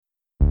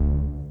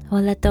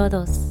Hola a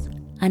todos,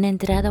 han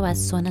entrado a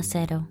Zona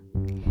Cero.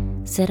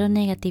 Cero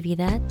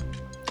negatividad,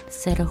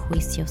 cero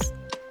juicios.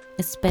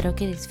 Espero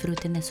que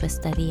disfruten de su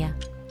estadía.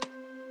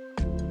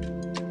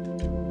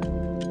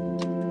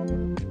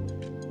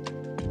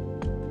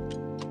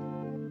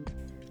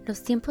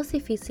 Los tiempos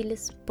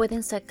difíciles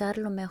pueden sacar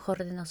lo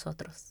mejor de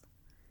nosotros.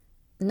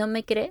 ¿No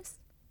me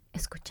crees?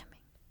 Escúchame.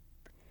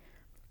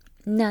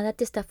 Nada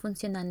te está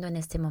funcionando en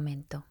este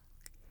momento.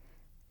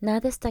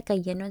 Nada está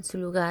cayendo en su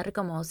lugar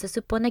como se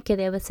supone que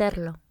debe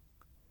serlo.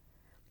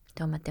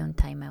 Tómate un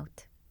time out.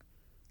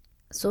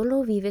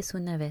 Solo vives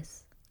una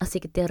vez,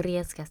 así que te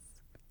arriesgas.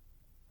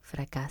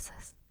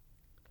 Fracasas.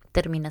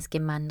 Terminas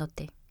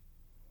quemándote.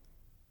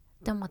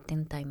 Tómate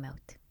un time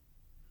out.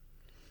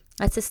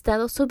 Has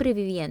estado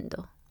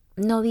sobreviviendo,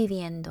 no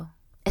viviendo.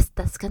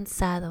 Estás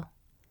cansado.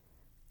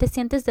 Te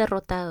sientes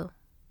derrotado.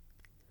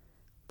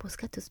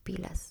 Busca tus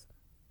pilas.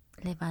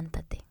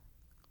 Levántate.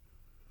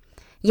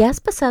 Ya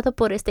has pasado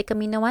por este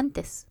camino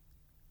antes.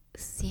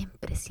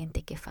 Siempre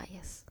siente que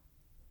fallas.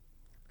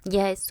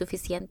 Ya es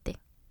suficiente.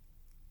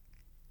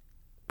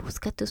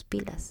 Busca tus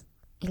pilas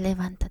y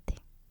levántate.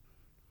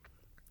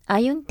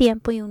 Hay un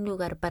tiempo y un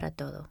lugar para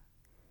todo.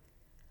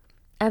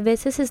 A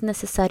veces es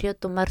necesario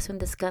tomarse un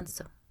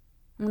descanso,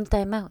 un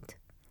time out.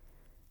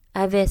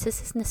 A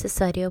veces es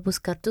necesario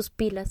buscar tus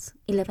pilas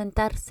y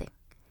levantarse.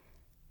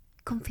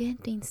 Confía en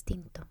tu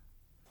instinto.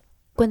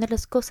 Cuando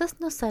las cosas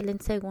no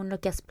salen según lo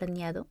que has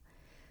planeado,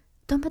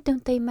 tómate un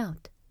time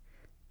out.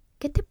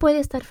 ¿Qué te puede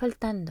estar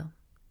faltando?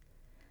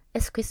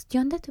 Es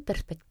cuestión de tu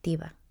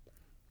perspectiva.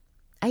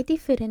 Hay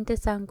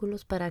diferentes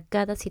ángulos para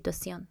cada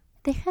situación.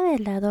 Deja de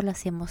lado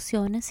las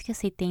emociones que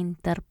se te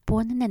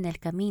interponen en el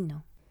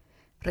camino.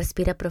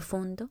 Respira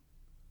profundo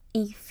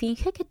y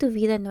finge que tu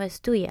vida no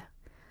es tuya,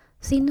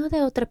 sino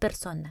de otra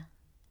persona.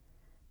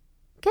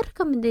 ¿Qué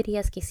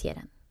recomendarías que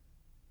hicieran?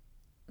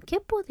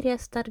 ¿Qué podría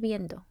estar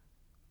viendo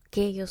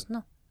que ellos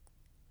no?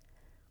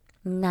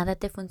 Nada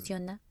te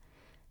funciona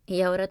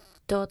y ahora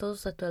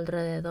todos a tu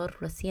alrededor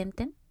lo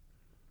sienten,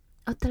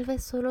 o tal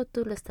vez solo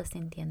tú lo estás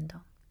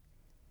sintiendo.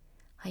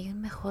 Hay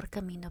un mejor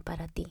camino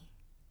para ti.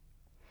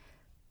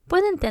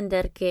 Puedo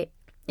entender que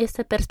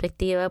esta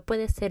perspectiva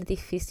puede ser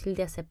difícil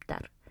de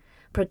aceptar,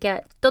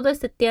 porque todo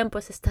este tiempo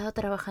has estado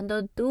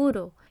trabajando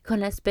duro con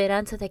la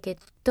esperanza de que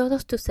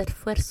todos tus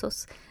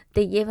esfuerzos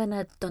te lleven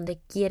a donde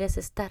quieres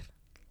estar.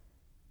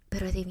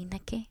 Pero adivina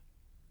qué.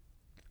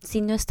 Si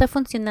no está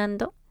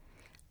funcionando,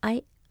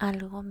 hay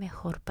algo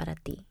mejor para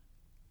ti.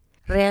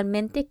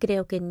 Realmente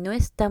creo que no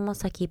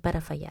estamos aquí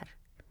para fallar.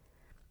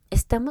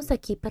 Estamos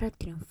aquí para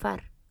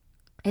triunfar.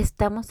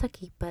 Estamos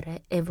aquí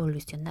para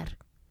evolucionar.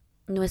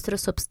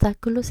 Nuestros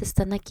obstáculos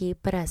están aquí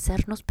para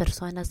hacernos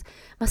personas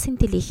más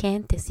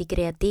inteligentes y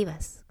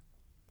creativas.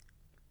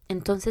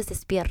 Entonces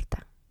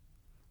despierta.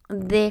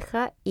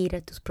 Deja ir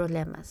a tus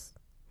problemas.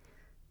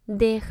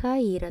 Deja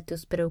ir a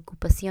tus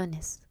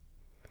preocupaciones.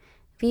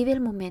 Vive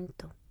el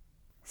momento.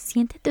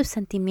 Siente tus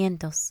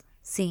sentimientos,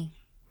 sí,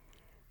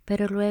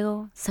 pero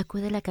luego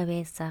sacude la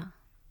cabeza,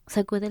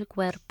 sacude el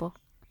cuerpo,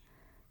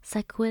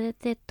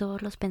 sacúdete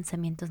todos los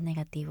pensamientos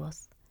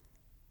negativos.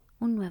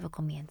 Un nuevo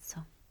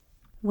comienzo.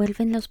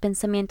 ¿Vuelven los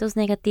pensamientos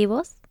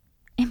negativos?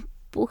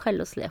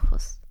 Empújalos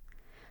lejos.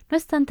 No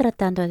están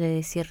tratando de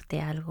decirte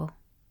algo,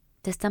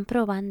 te están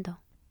probando.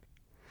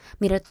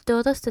 Mira,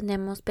 todos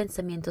tenemos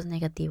pensamientos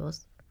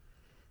negativos.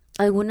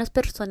 Algunas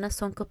personas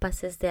son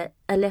capaces de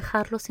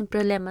alejarlos sin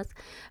problemas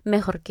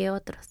mejor que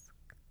otras,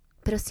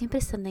 pero siempre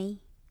están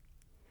ahí.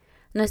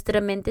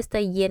 Nuestra mente está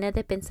llena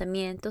de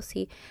pensamientos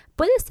y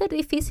puede ser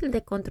difícil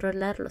de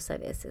controlarlos a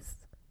veces.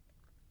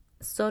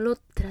 Solo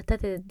trata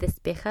de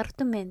despejar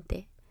tu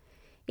mente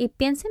y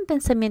piensa en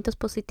pensamientos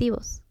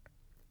positivos.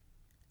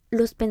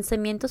 Los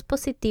pensamientos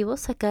positivos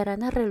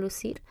sacarán a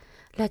relucir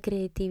la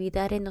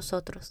creatividad en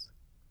nosotros,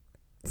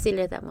 si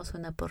le damos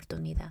una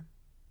oportunidad.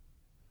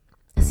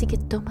 Así que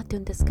tómate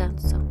un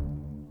descanso,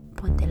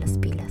 ponte las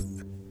pilas.